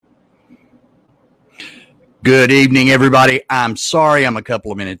Good evening, everybody. I'm sorry I'm a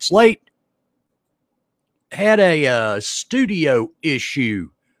couple of minutes late. Had a studio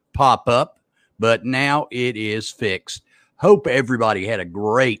issue pop up, but now it is fixed. Hope everybody had a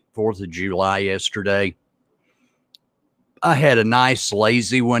great 4th of July yesterday. I had a nice,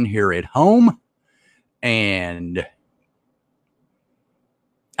 lazy one here at home, and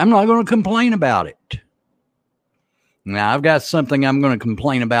I'm not going to complain about it. Now, I've got something I'm going to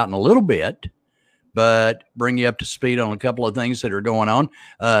complain about in a little bit, but bring you up to speed on a couple of things that are going on.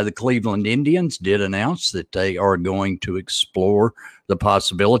 The Cleveland Indians did announce that they are going to explore the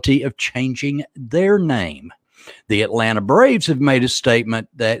possibility of changing their name. The Atlanta Braves have made a statement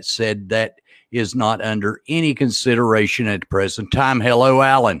that said that is not under any consideration at the present time. Hello,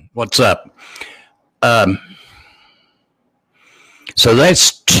 Alan. What's up? So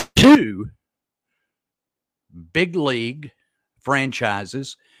that's two big league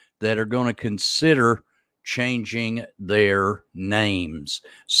franchises that are going to consider changing their names.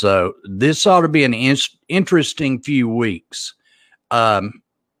 So this ought to be an interesting few weeks.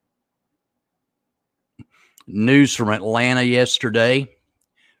 News from Atlanta yesterday.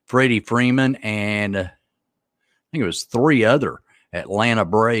 Freddie Freeman and I think it was 3 other Atlanta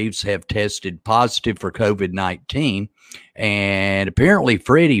Braves have tested positive for COVID-19. And apparently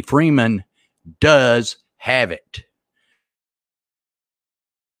Freddie Freeman does have it.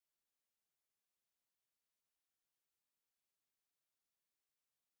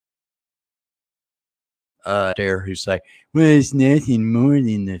 There who say, well, it's nothing more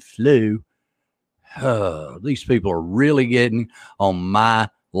than the flu. These people are really getting on my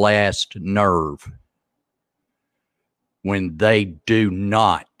last nerve when they do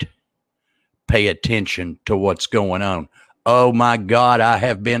not pay attention to what's going on. Oh my God, I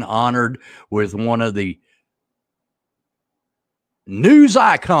have been honored with one of the news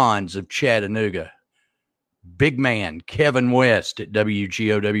icons of Chattanooga, big man Kevin West at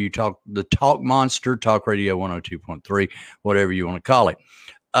WGOW Talk, the Talk Monster, Talk Radio 102.3, whatever you want to call it.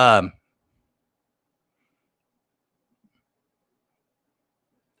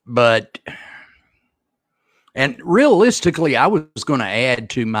 But, and realistically, I was going to add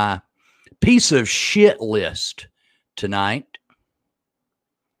to my piece of shit list tonight,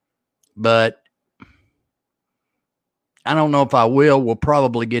 but I don't know if I will. We'll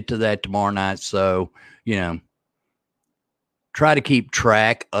probably get to that tomorrow night. So, try to keep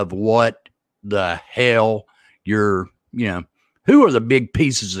track of what the hell you're, who are the big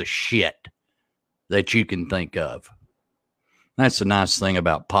pieces of shit that you can think of. That's the nice thing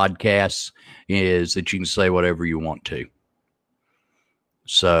about podcasts is that you can say whatever you want to.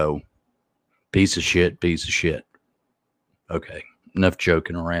 So, piece of shit. Okay, enough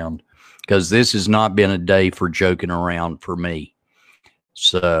joking around, because this has not been a day for joking around for me.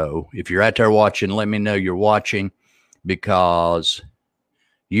 So, if you're out there watching, let me know you're watching, because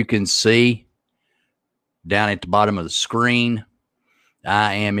you can see down at the bottom of the screen,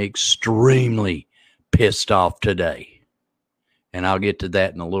 I am extremely pissed off today. And I'll get to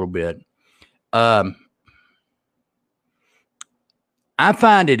that in a little bit. I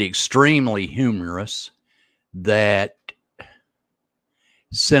find it extremely humorous that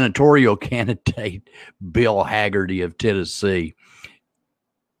senatorial candidate Bill Hagerty of Tennessee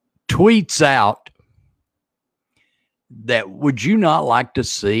tweets out that, would you not like to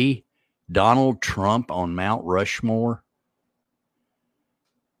see Donald Trump on Mount Rushmore?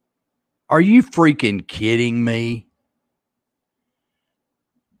 Are you freaking kidding me?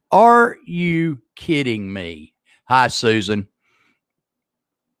 Are you kidding me? Hi, Susan.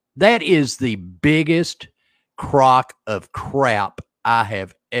 That is the biggest crock of crap I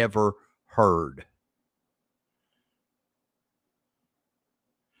have ever heard.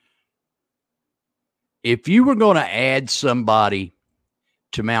 If you were going to add somebody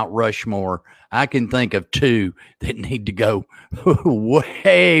to Mount Rushmore, I can think of 2 that need to go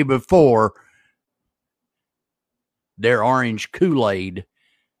way before their orange Kool-Aid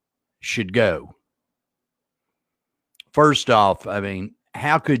should go. First off, I mean,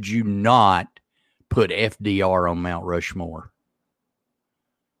 how could you not put FDR on Mount Rushmore?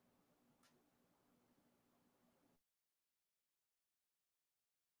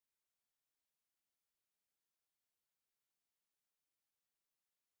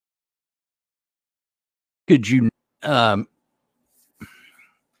 Could you,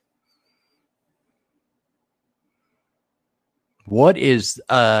 what is,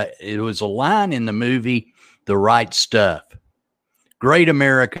 it was a line in the movie, The Right Stuff. Great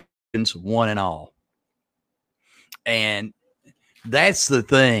Americans, one and all. And that's the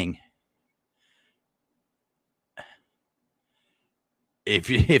thing.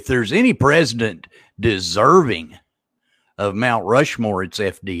 if there's any president deserving of Mount Rushmore, it's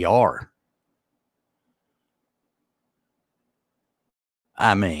FDR.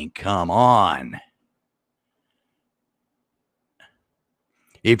 I mean, come on.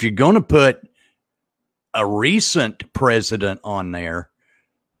 If you're going to put a recent president on there,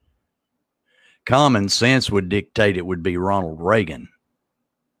 common sense would dictate it would be Ronald Reagan.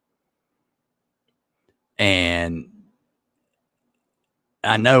 And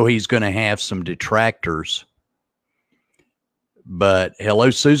I know he's going to have some detractors, but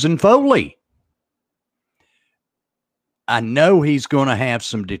hello, Susan Foley. I know he's going to have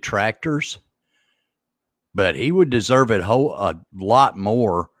some detractors, but he would deserve it a lot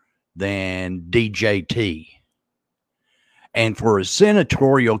more than DJT. And for a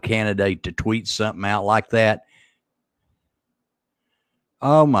senatorial candidate to tweet something out like that,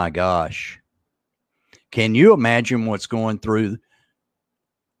 oh my gosh. Can you imagine what's going through?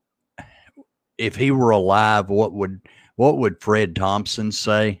 If he were alive, what would Fred Thompson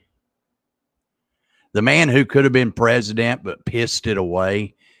say? The man who could have been president but pissed it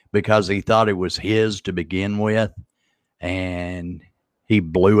away because he thought it was his to begin with, and he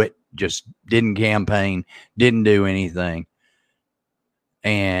blew it, just didn't campaign, didn't do anything.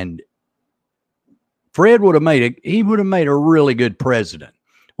 And Fred would have made a really good president.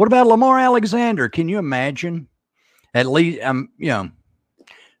 What about Lamar Alexander? Can you imagine? At least, and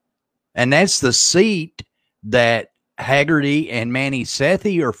that's the seat that Haggerty and Manny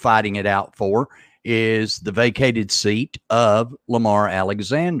Sethi are fighting it out for, is the vacated seat of Lamar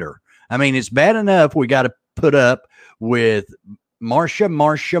Alexander. I mean, it's bad enough we got to put up with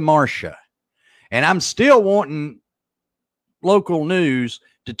Marsha. And I'm still wanting local news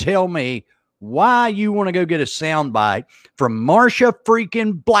to tell me why you want to go get a soundbite from Marsha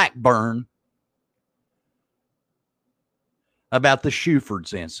freaking Blackburn about the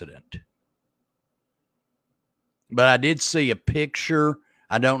Shufords incident. But I did see a picture.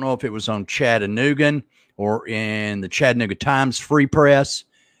 I don't know if it was on Chattanooga or in the Chattanooga Times Free Press.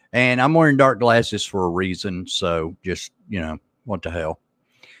 And I'm wearing dark glasses for a reason. So just, what the hell.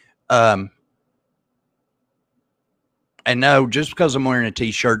 And no, just because I'm wearing a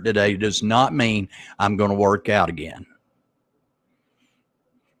t-shirt today does not mean I'm going to work out again.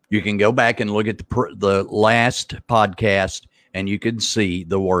 You can go back and look at the last podcast and you can see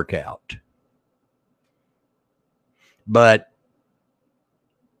the workout. But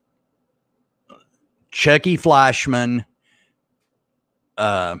Chucky Fleischman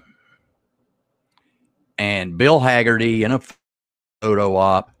and Bill Haggerty in a photo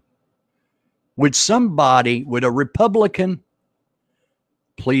op. Would a Republican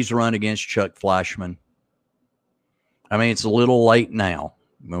please run against Chuck Fleischman? I mean, it's a little late now.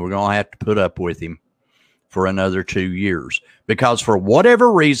 I mean, we're going to have to put up with him for another 2 years because for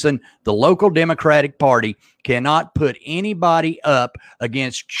whatever reason, the local Democratic Party cannot put anybody up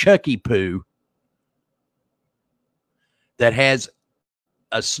against Chucky Poo that has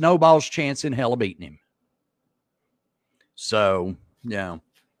a snowball's chance in hell of beating him. So, yeah.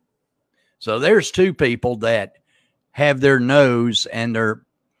 So there's two people that have their nose and their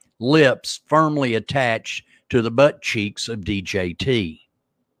lips firmly attached to the butt cheeks of DJT.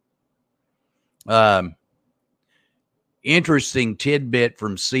 Interesting tidbit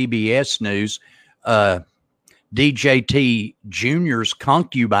from CBS News. DJT Jr.'s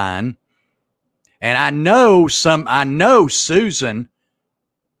concubine, and I know Susan,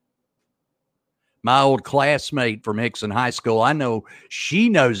 my old classmate from Hickson High School, I know she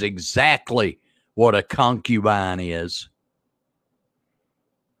knows exactly what a concubine is.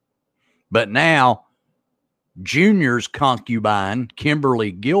 But now, Junior's concubine,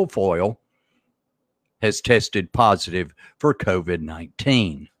 Kimberly Guilfoyle, has tested positive for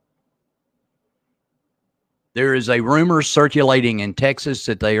COVID-19. There is a rumor circulating in Texas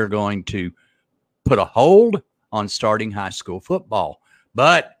that they are going to put a hold on starting high school football.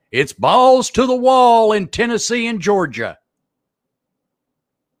 But it's balls to the wall in Tennessee and Georgia.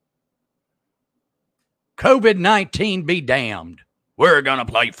 COVID-19 be damned. We're going to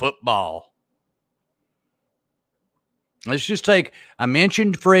play football. Let's just I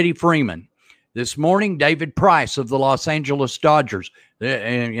mentioned Freddie Freeman. This morning, David Price of the Los Angeles Dodgers.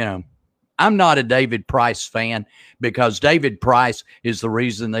 I'm not a David Price fan because David Price is the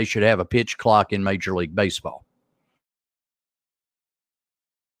reason they should have a pitch clock in Major League Baseball.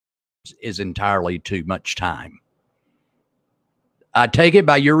 Is entirely too much time. I take it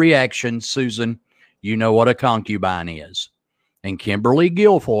by your reaction, Susan, you know what a concubine is. And Kimberly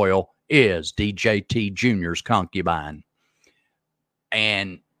Guilfoyle is DJT Jr.'s concubine.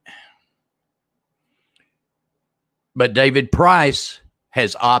 But David Price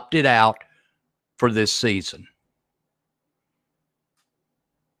has opted out for this season.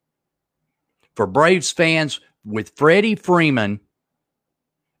 For Braves fans, with Freddie Freeman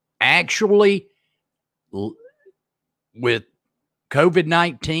actually with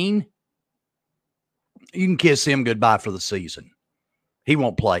COVID-19, you can kiss him goodbye for the season. He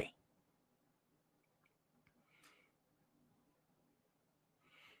won't play.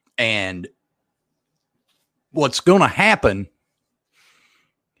 And what's going to happen,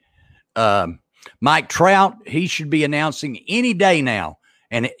 Mike Trout, he should be announcing any day now.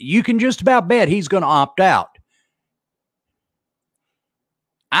 And you can just about bet he's going to opt out.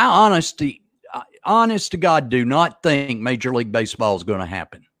 I honest to God, do not think Major League Baseball is going to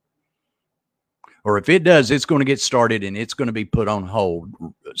happen. Or if it does, it's going to get started and it's going to be put on hold,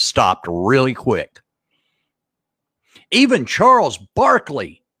 stopped really quick. Even Charles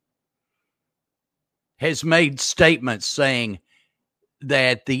Barkley has made statements saying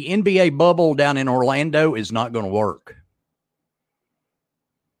that the NBA bubble down in Orlando is not going to work.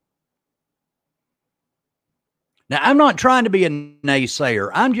 Now, I'm not trying to be a naysayer.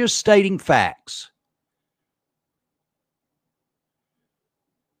 I'm just stating facts.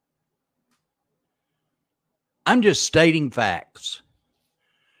 I'm just stating facts.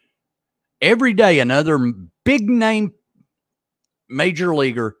 Every day, another big name major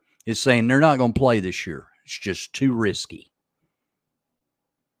leaguer is saying they're not going to play this year. It's just too risky.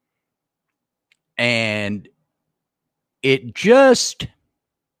 And it just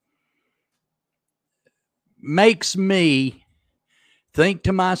makes me think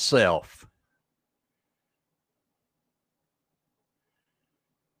to myself,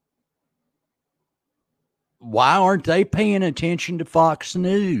 why aren't they paying attention to Fox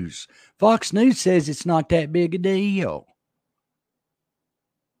News? Fox News says it's not that big a deal.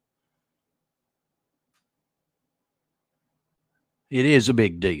 It is a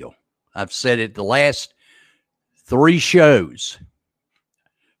big deal. I've said it the last 3 shows.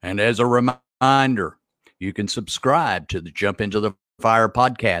 And as a reminder, you can subscribe to the Jump Into the Fire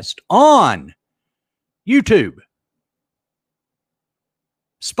podcast on YouTube,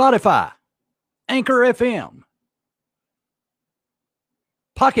 Spotify, Anchor FM,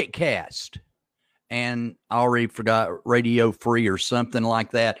 Pocket Cast, and I already forgot Radio Free or something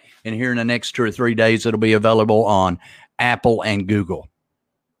like that. And here in the next 2 or 3 days, it'll be available on Apple and Google.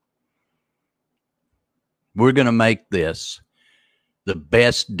 We're going to make this the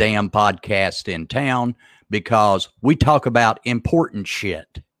best damn podcast in town because we talk about important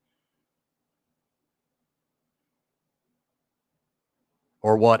shit.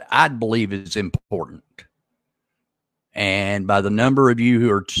 Or what I'd believe is important. And by the number of you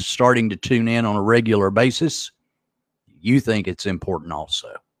who are starting to tune in on a regular basis, you think it's important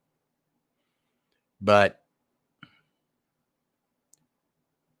also. But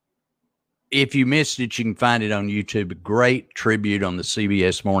if you missed it, you can find it on YouTube. A great tribute on the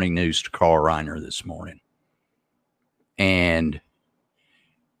CBS Morning News to Carl Reiner this morning. And,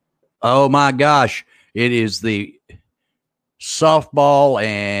 oh my gosh, it is the softball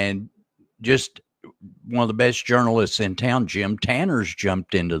and just one of the best journalists in town, Jim Tanner's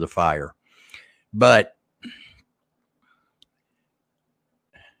jumped into the fire. But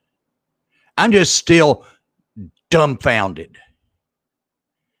I'm just still dumbfounded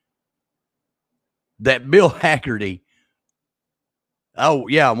that Bill Haggerty, oh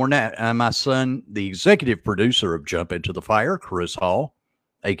yeah, we're not, my son, the executive producer of Jump Into the Fire, Chris Hall,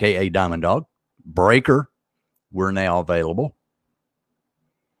 aka Diamond Dog, Breaker, we're now available.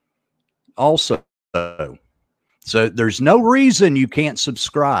 Also, so there's no reason you can't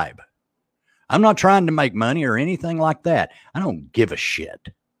subscribe. I'm not trying to make money or anything like that. I don't give a shit.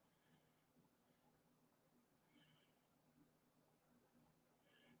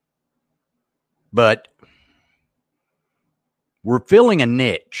 But we're filling a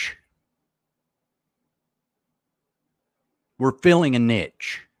niche. We're filling a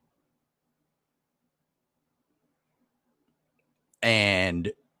niche.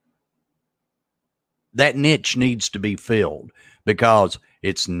 And that niche needs to be filled because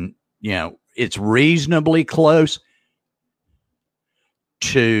it's, you know, it's reasonably close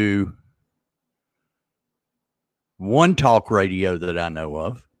to one talk radio that I know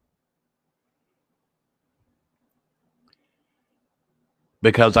of.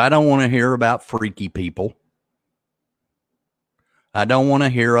 Because I don't want to hear about freaky people. I don't want to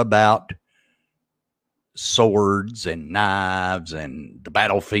hear about swords and knives and the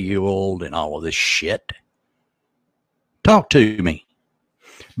battlefield and all of this shit. Talk to me.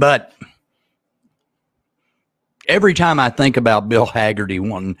 But every time I think about Bill Haggerty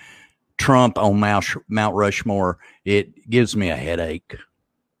wanting Trump on Mount Rushmore, it gives me a headache.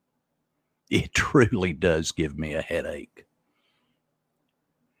 It truly does give me a headache.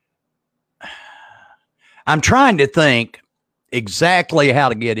 I'm trying to think exactly how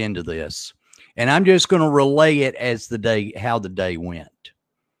to get into this, and I'm just going to relay it as how the day went.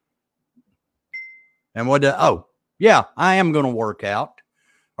 And yeah, I am going to work out.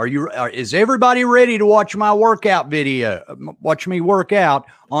 Is everybody ready to watch my workout video? Watch me work out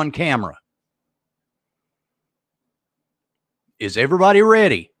on camera. Is everybody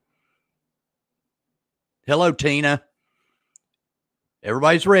ready? Hello, Tina.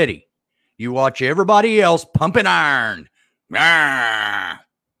 Everybody's ready. You watch everybody else pumping iron. I'm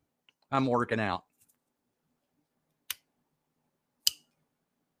working out.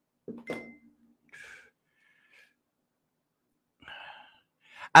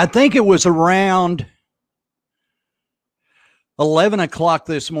 I think it was around 11 o'clock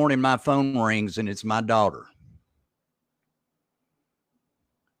this morning. My phone rings and it's my daughter.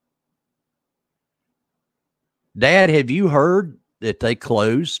 Dad, have you heard that they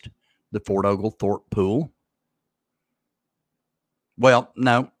closed the Fort Oglethorpe pool? Well,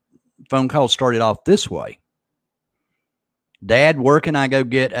 no. Phone call started off this way. Dad, where can I go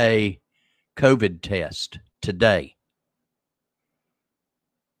get a COVID test today?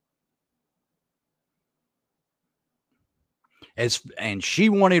 And she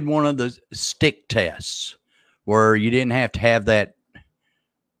wanted one of the stick tests where you didn't have to have that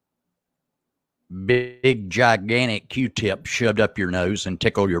big, gigantic Q-tip shoved up your nose and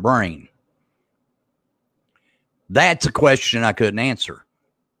tickle your brain. That's a question I couldn't answer.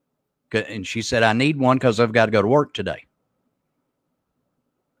 And she said, I need one because I've got to go to work today.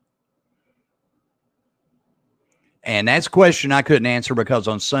 And that's a question I couldn't answer because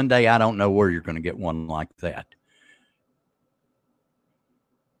on Sunday, I don't know where you're going to get one like that.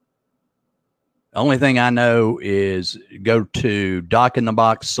 Only thing I know is go to Doc in the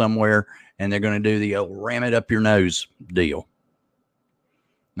Box somewhere and they're going to do the old ram it up your nose deal.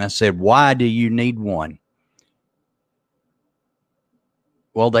 And I said, why do you need one?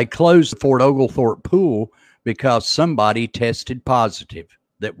 Well, they closed the Fort Oglethorpe pool because somebody tested positive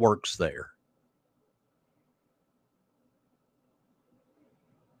that works there.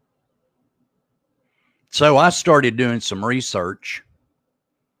 So I started doing some research.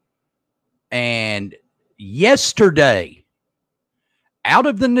 And yesterday, out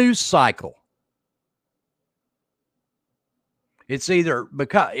of the news cycle, it's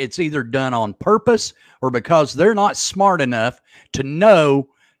either done on purpose or because they're not smart enough to know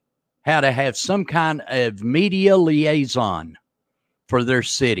how to have some kind of media liaison for their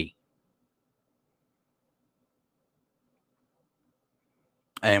city.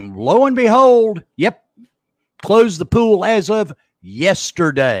 And lo and behold, yep, closed the pool as of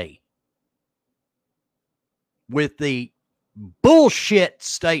yesterday with the bullshit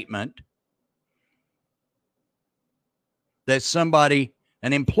statement that somebody,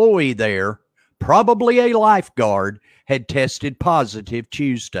 an employee there, probably a lifeguard, had tested positive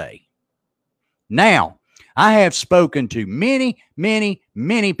Tuesday. Now, I have spoken to many, many,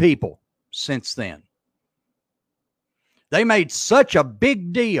 many people since then. They made such a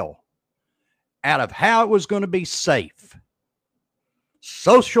big deal out of how it was going to be safe,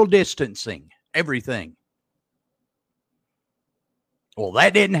 social distancing, everything. Well,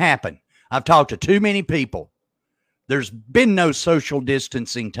 that didn't happen. I've talked to too many people. There's been no social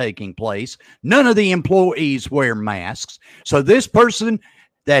distancing taking place. None of the employees wear masks. So this person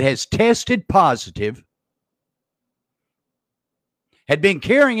that has tested positive had been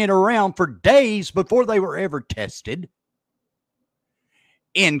carrying it around for days before they were ever tested,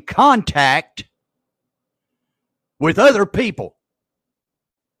 in contact with other people.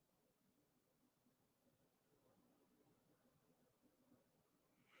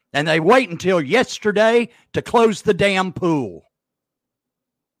 And they wait until yesterday to close the damn pool.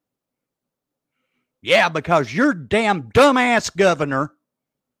 Yeah, because your damn dumbass governor,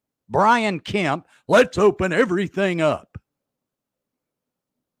 Brian Kemp, let's open everything up.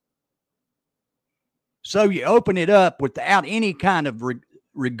 So you open it up without any kind of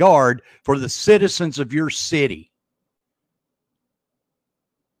regard for the citizens of your city.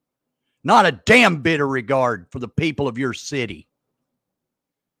 Not a damn bit of regard for the people of your city.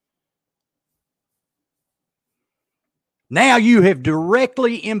 Now you have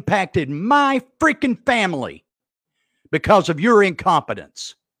directly impacted my freaking family because of your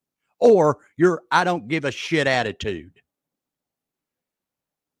incompetence or your I don't give a shit attitude.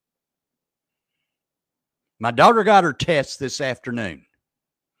 My daughter got her test this afternoon.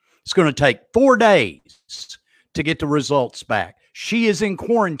 It's going to take 4 days to get the results back. She is in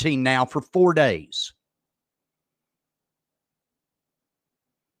quarantine now for 4 days.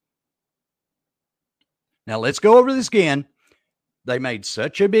 Now, let's go over this again. They made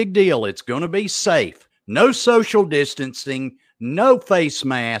such a big deal. It's going to be safe. No social distancing, no face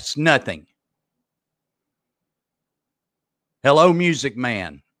masks, nothing. Hello, Music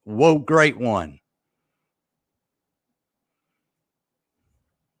Man. Whoa, great one.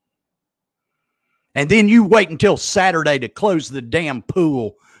 And then you wait until Saturday to close the damn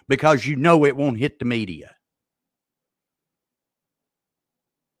pool because you know it won't hit the media.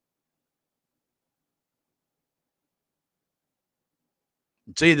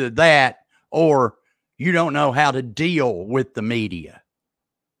 It's either that or you don't know how to deal with the media.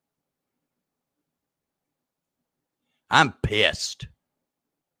 I'm pissed.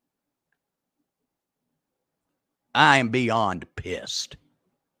 I am beyond pissed.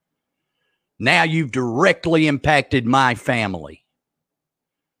 Now you've directly impacted my family.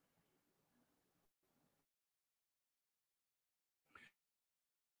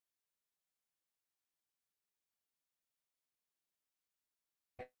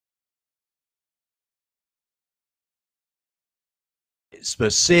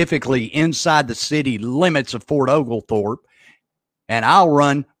 Specifically inside the city limits of Fort Oglethorpe, and I'll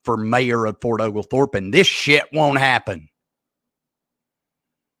run for mayor of Fort Oglethorpe, and this shit won't happen.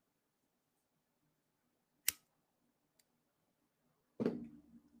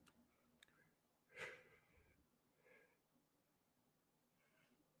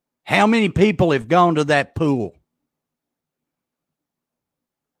 How many people have gone to that pool?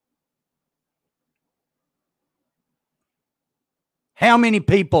 How many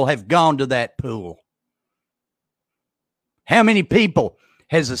people have gone to that pool? How many people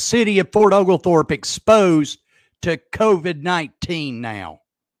has the city of Fort Oglethorpe exposed to COVID-19 now?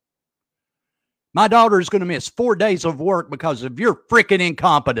 My daughter is going to miss 4 days of work because of your freaking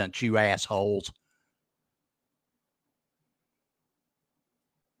incompetence, you assholes.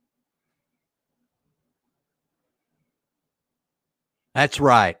 That's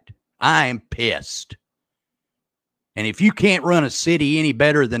right. I am pissed. And if you can't run a city any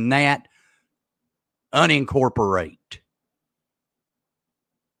better than that, unincorporate.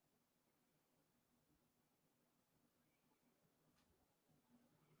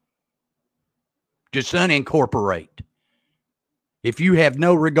 Just unincorporate. If you have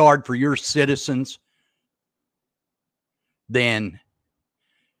no regard for your citizens, then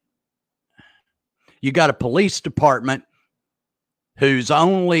you got a police department whose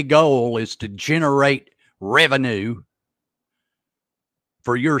only goal is to generate revenue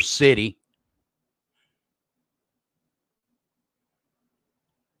for your city.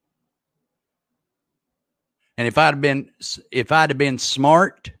 And if I'd have been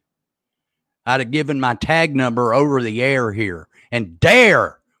smart, I'd have given my tag number over the air here and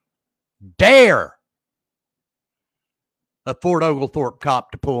dare a Fort Oglethorpe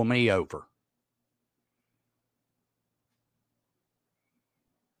cop to pull me over.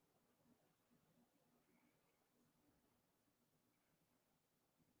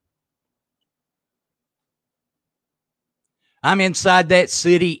 I'm inside that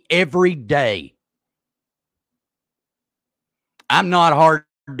city every day. I'm not hard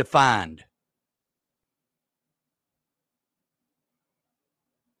to find.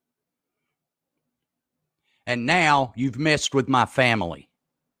 And now you've messed with my family.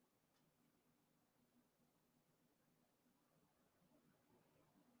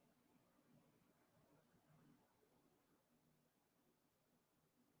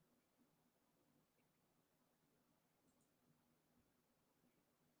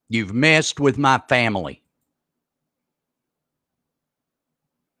 You've messed with my family.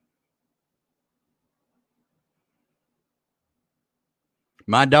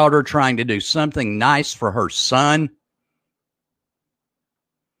 My daughter trying to do something nice for her son.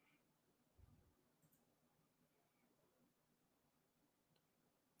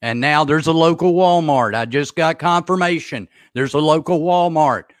 And now there's a local Walmart. I just got confirmation. There's a local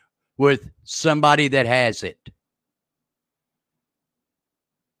Walmart with somebody that has it.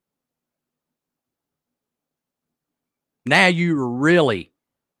 Now you're really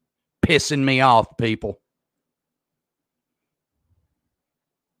pissing me off, people.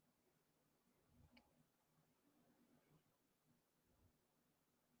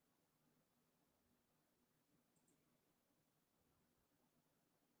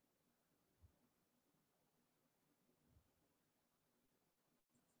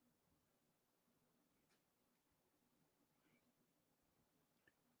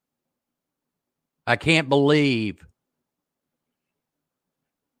 I can't believe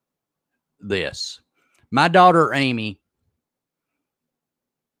this. My daughter, Amy,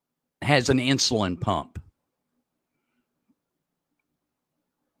 has an insulin pump.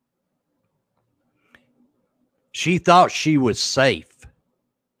 She thought she was safe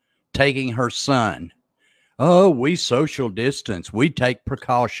taking her son. Oh, we social distance. We take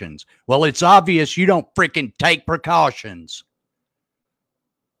precautions. Well, it's obvious you don't freaking take precautions.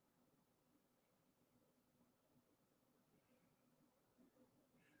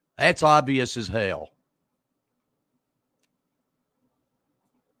 That's obvious as hell.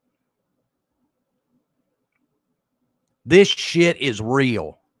 This shit is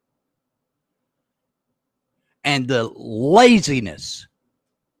real. And the laziness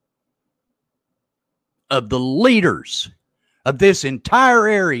of the leaders of this entire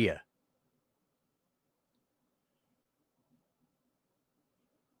area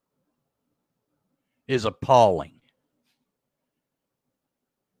is appalling.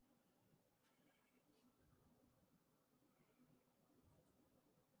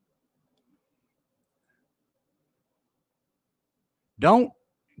 Don't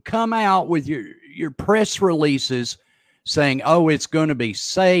come out with your press releases saying, oh, it's going to be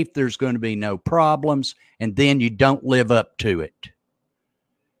safe, there's going to be no problems, and then you don't live up to it.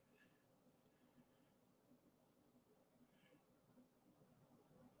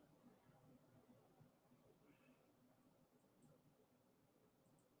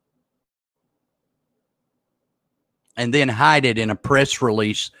 And then hide it in a press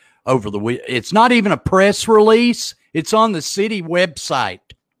release over the week. It's not even a press release. It's on the city website.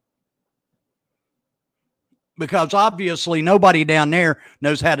 Because obviously nobody down there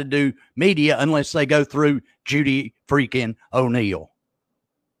knows how to do media unless they go through Judy freaking O'Neill.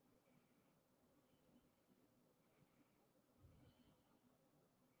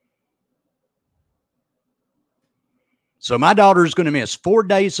 So my daughter's going to miss 4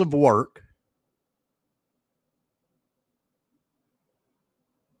 days of work.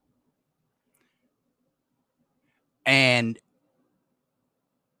 And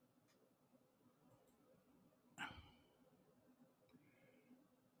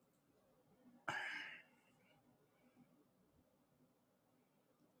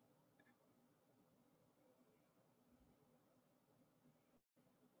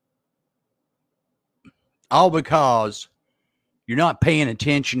all because you're not paying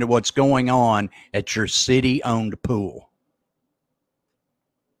attention to what's going on at your city-owned pool.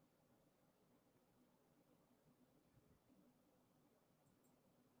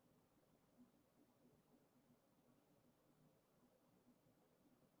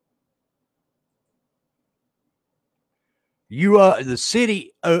 The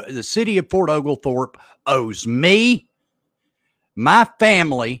city of Fort Oglethorpe owes me, my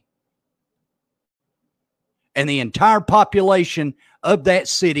family, and the entire population of that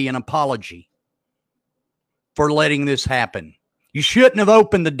city an apology for letting this happen. You shouldn't have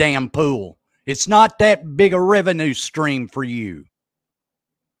opened the damn pool. It's not that big a revenue stream for you.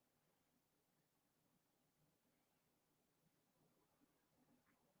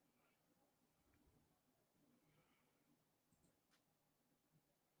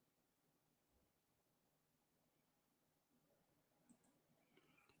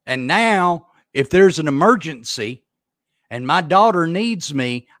 And now, if there's an emergency and my daughter needs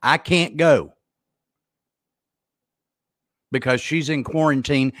me, I can't go because she's in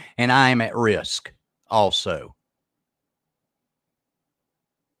quarantine and I am at risk also.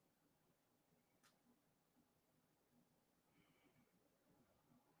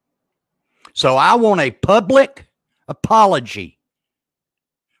 So I want a public apology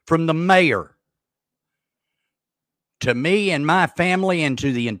from the mayor to me and my family and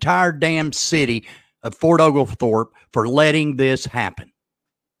to the entire damn city of Fort Oglethorpe for letting this happen.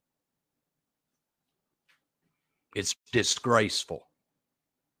 It's disgraceful.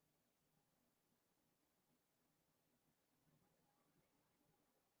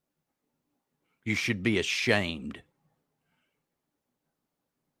 You should be ashamed.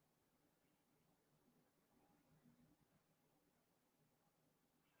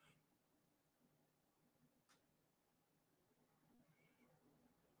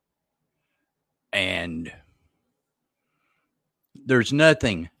 And there's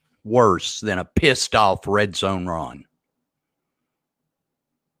nothing worse than a pissed off Red Zone Ron.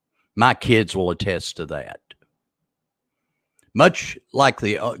 My kids will attest to that. Much like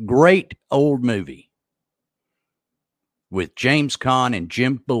the great old movie with James Caan and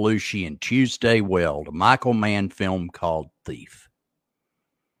Jim Belushi and Tuesday Weld, a Michael Mann film called Thief.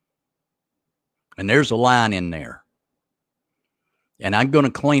 And there's a line in there. And I'm going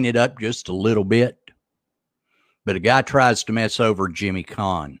to clean it up just a little bit. But a guy tries to mess over Jimmy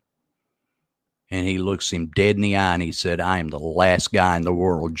Caan. And he looks him dead in the eye and he said, I am the last guy in the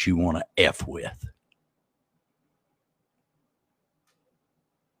world you want to F with.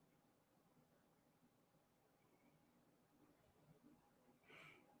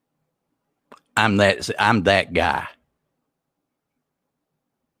 I'm that guy.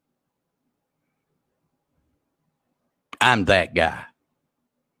 I'm that guy.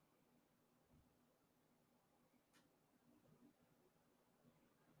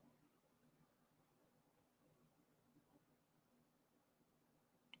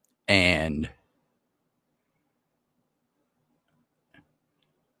 And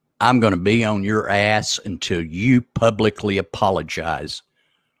I'm going to be on your ass until you publicly apologize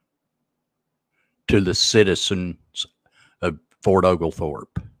to the citizens of Fort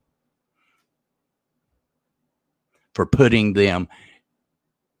Oglethorpe for putting them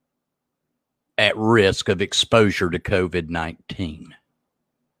at risk of exposure to COVID-19.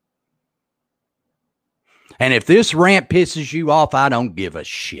 And if this rant pisses you off, I don't give a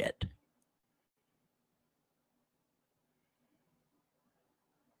shit.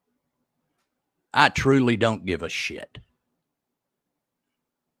 I truly don't give a shit.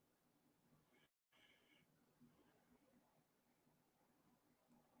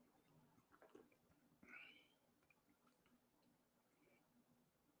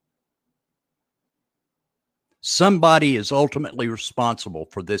 Somebody is ultimately responsible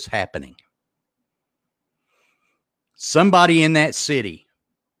for this happening. Somebody in that city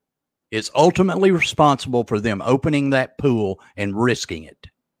is ultimately responsible for them opening that pool and risking it.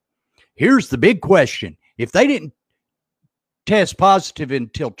 Here's the big question. If they didn't test positive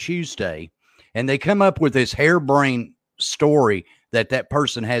until Tuesday and they come up with this harebrained story that that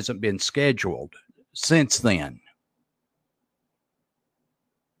person hasn't been scheduled since then,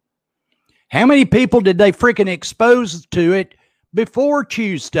 how many people did they freaking expose to it before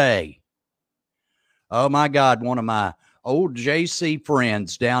Tuesday? Oh my God, one of my old JC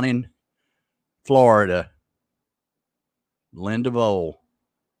friends down in Florida, Linda Vole.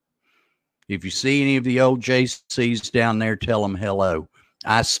 If you see any of the old JCs down there, tell them hello.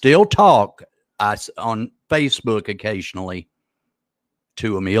 I still talk on Facebook occasionally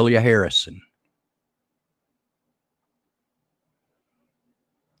to Amelia Harrison.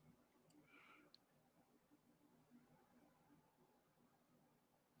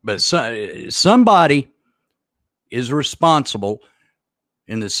 But somebody is responsible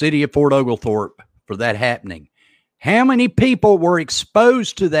in the city of Fort Oglethorpe for that happening. How many people were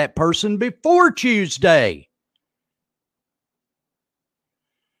exposed to that person before Tuesday?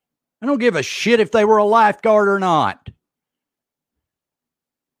 I don't give a shit if they were a lifeguard or not.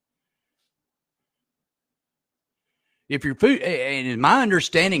 If your food, and my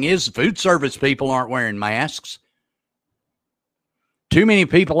understanding is food service people aren't wearing masks. Too many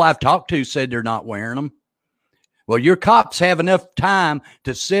people I've talked to said they're not wearing them. Well, your cops have enough time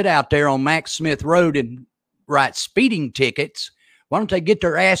to sit out there on Max Smith Road and write speeding tickets. Why don't they get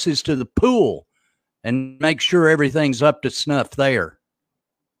their asses to the pool and make sure everything's up to snuff there?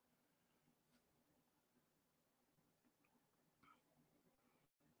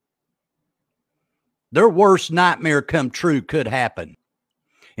 Their worst nightmare come true could happen.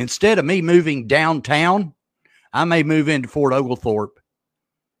 Instead of me moving downtown, I may move into Fort Oglethorpe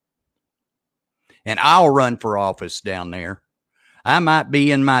and I'll run for office down there. I might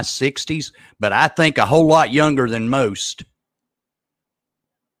be in my 60s, but I think a whole lot younger than most.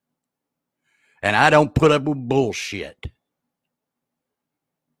 And I don't put up with bullshit.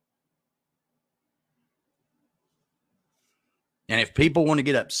 And if people want to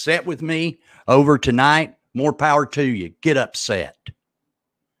get upset with me over tonight, more power to you. Get upset.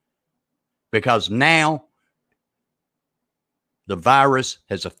 Because now the virus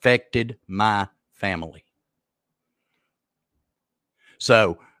has affected my family.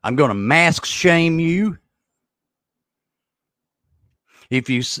 So I'm going to mask shame you. If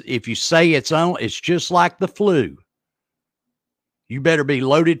you say it's just like the flu, you better be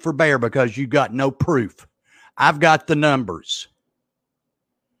loaded for bear because you got no proof. I've got the numbers.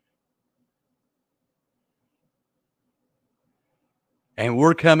 And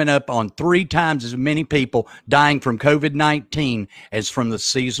we're coming up on 3 times as many people dying from COVID-19 as from the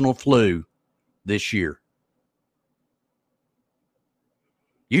seasonal flu this year.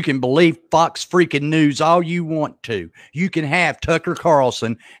 You can believe Fox freaking News all you want to. You can have Tucker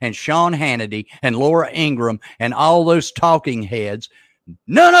Carlson and Sean Hannity and Laura Ingraham and all those talking heads,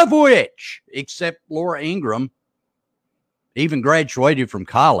 none of which, except Laura Ingraham, even graduated from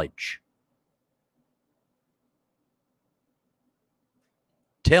college,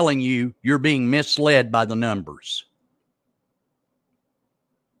 telling you you're being misled by the numbers.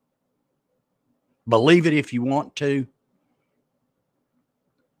 Believe it if you want to.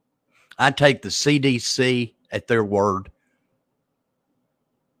 I take the CDC at their word.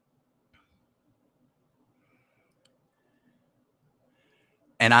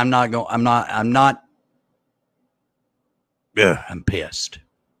 And I'm pissed.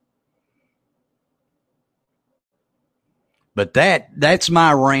 But that's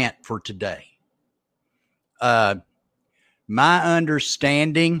my rant for today. My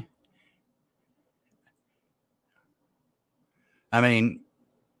understanding, I mean,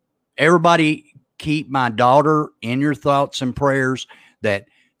 everybody keep my daughter in your thoughts and prayers that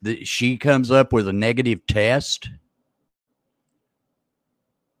she comes up with a negative test.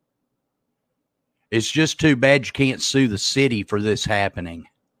 It's just too bad you can't sue the city for this happening.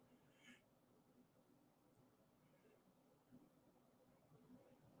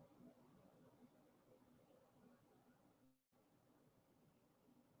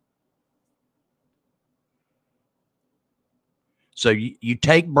 So you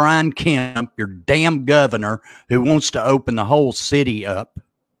take Brian Kemp, your damn governor, who wants to open the whole city up,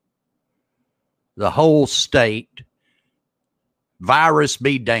 the whole state, virus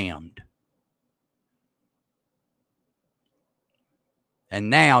be damned. And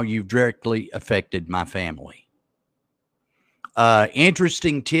now you've directly affected my family.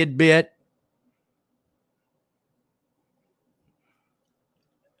 Interesting tidbit.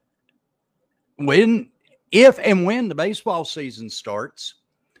 If and when the baseball season starts,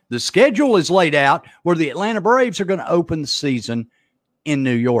 the schedule is laid out where the Atlanta Braves are going to open the season in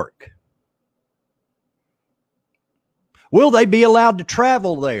New York. Will they be allowed to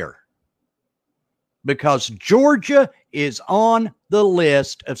travel there? Because Georgia is on the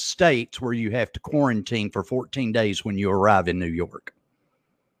list of states where you have to quarantine for 14 days when you arrive in New York.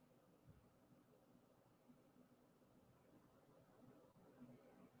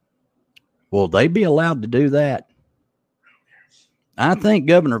 Will they be allowed to do that? I think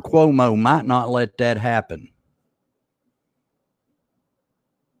Governor Cuomo might not let that happen.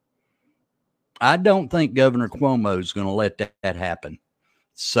 I don't think Governor Cuomo is going to let that happen.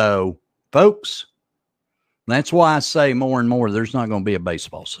 So, folks, that's why I say more and more there's not going to be a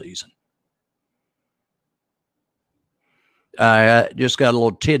baseball season. I just got a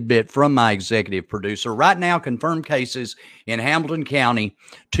little tidbit from my executive producer. Right now, confirmed cases in Hamilton County,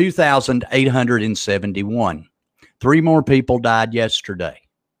 2,871. 3 more people died yesterday.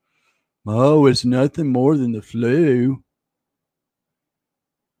 Oh, it's nothing more than the flu.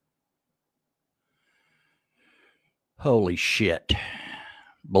 Holy shit.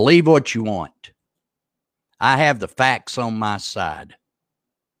 Believe what you want. I have the facts on my side.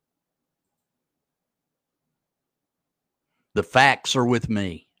 The facts are with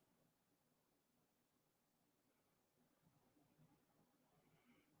me.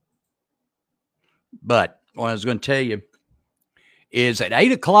 But what I was going to tell you is at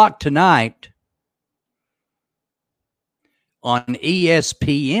 8 o'clock tonight on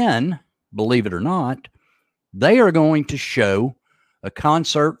ESPN, believe it or not, they are going to show a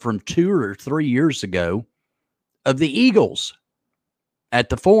concert from 2 or 3 years ago of the Eagles at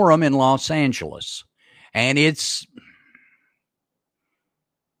the Forum in Los Angeles. And it's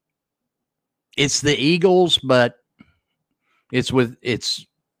the Eagles, but it's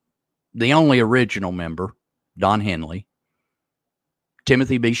the only original member, Don Henley,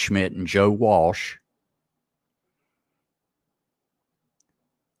 Timothy B. Schmidt, and Joe Walsh,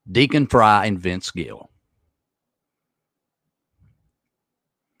 Deacon Fry, and Vince Gill.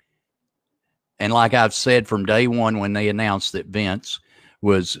 And like I've said from day one when they announced that Vince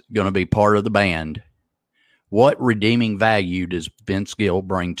was going to be part of the band, what redeeming value does Vince Gill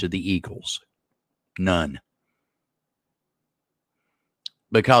bring to the Eagles? None.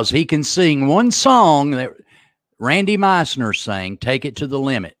 Because he can sing one song that Randy Meisner sang, Take It to the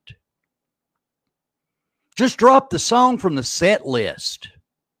Limit. Just drop the song from the set list.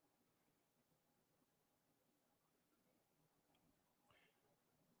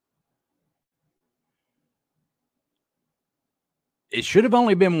 It should have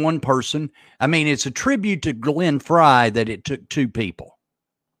only been one person. I mean, it's a tribute to Glenn Fry that it took 2 people.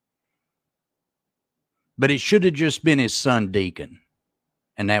 But it should have just been his son, Deacon.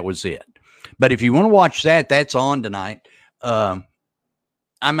 And that was it. But if you want to watch that, that's on tonight. I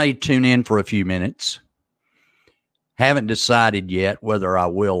may tune in for a few minutes. Haven't decided yet whether I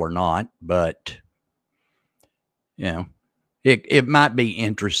will or not, but you know, it might be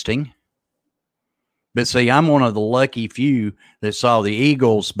interesting. But see, I'm one of the lucky few that saw the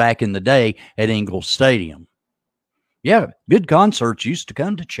Eagles back in the day at Ingalls Stadium. Yeah, good concerts used to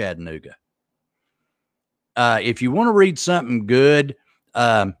come to Chattanooga. If you want to read something good,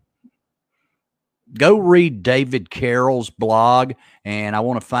 go read David Carroll's blog, and I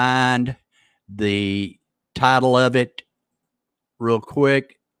want to find the title of it real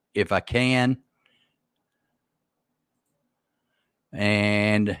quick if I can.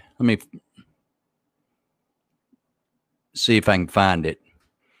 And let me see if I can find it.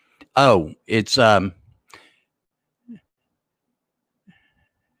 Oh, it's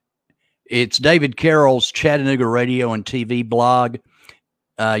David Carroll's Chattanooga Radio and TV blog.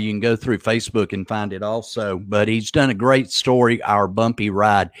 You can go through Facebook and find it also, but he's done a great story, Our Bumpy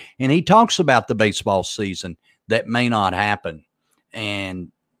Ride. And he talks about the baseball season that may not happen.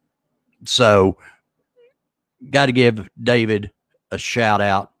 And so got to give David a shout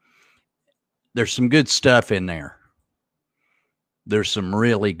out. There's some good stuff in there. There's some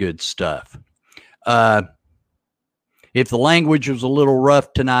really good stuff. If the language was a little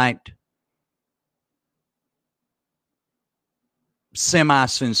rough tonight,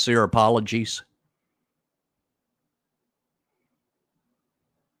 semi-sincere apologies.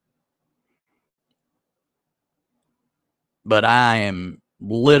 But I am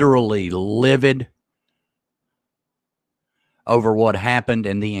literally livid over what happened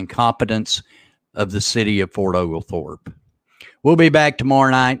and the incompetence of the city of Fort Oglethorpe. We'll be back tomorrow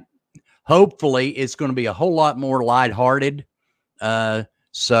night. Hopefully, it's going to be a whole lot more lighthearted.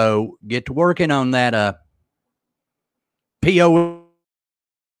 So get to working on that PO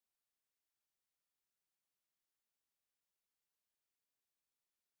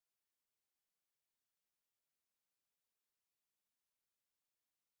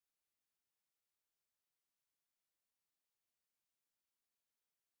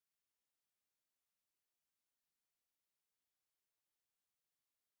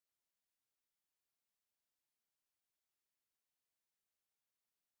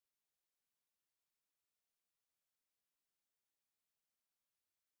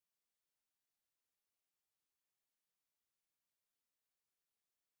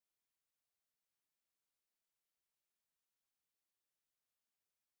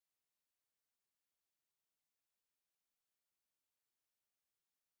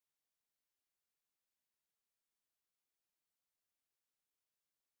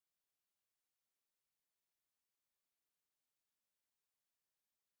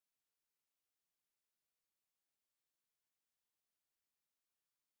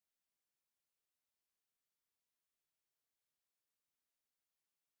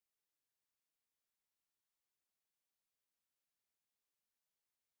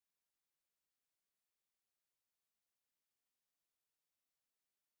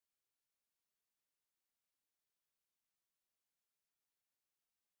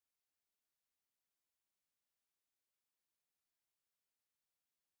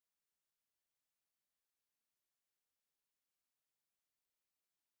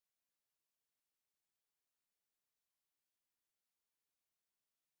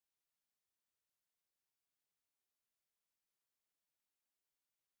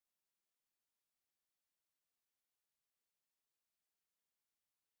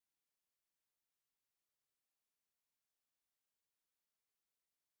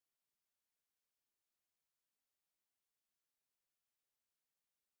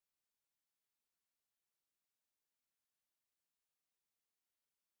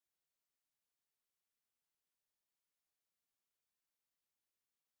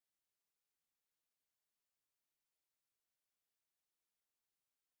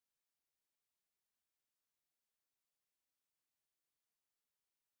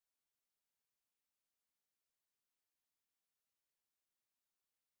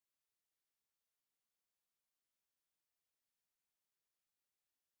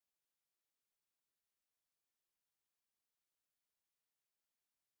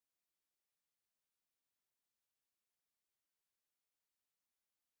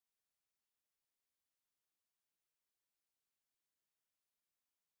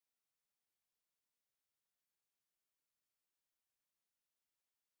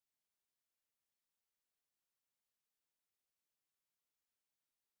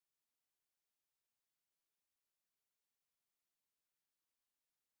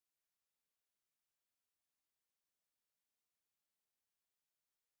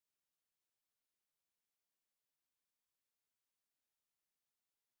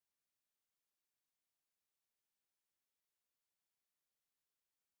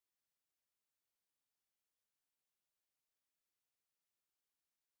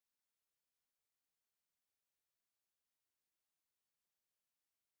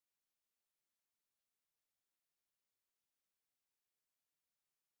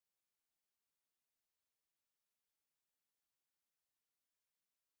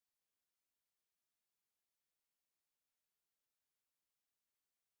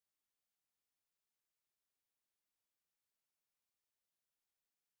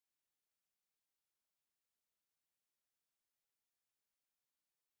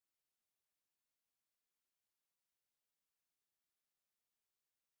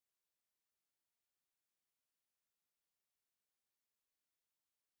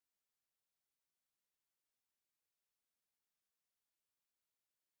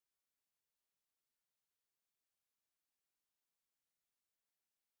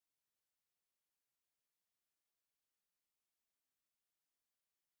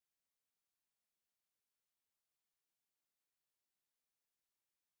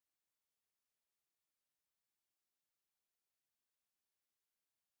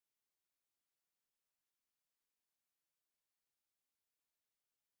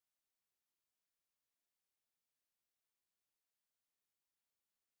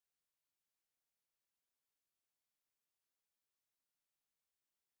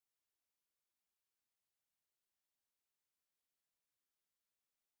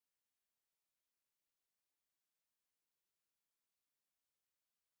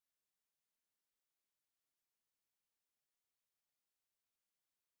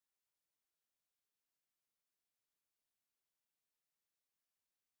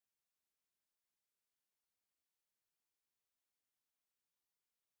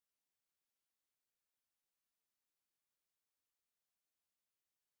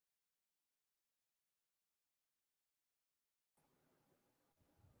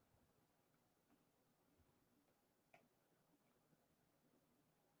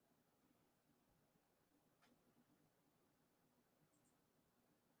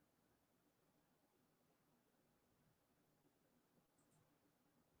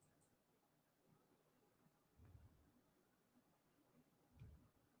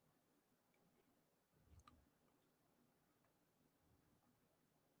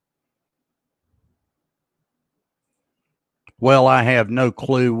Well, I have no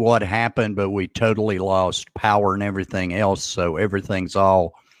clue what happened, but we totally lost power and everything else. So everything's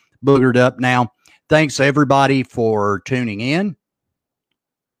all boogered up now. Thanks, everybody, for tuning in.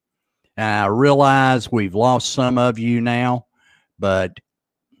 I realize we've lost some of you now, and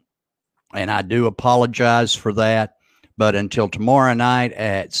I do apologize for that. But until tomorrow night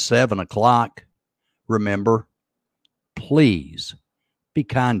at 7 o'clock, remember, please be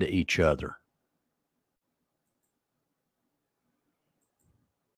kind to each other.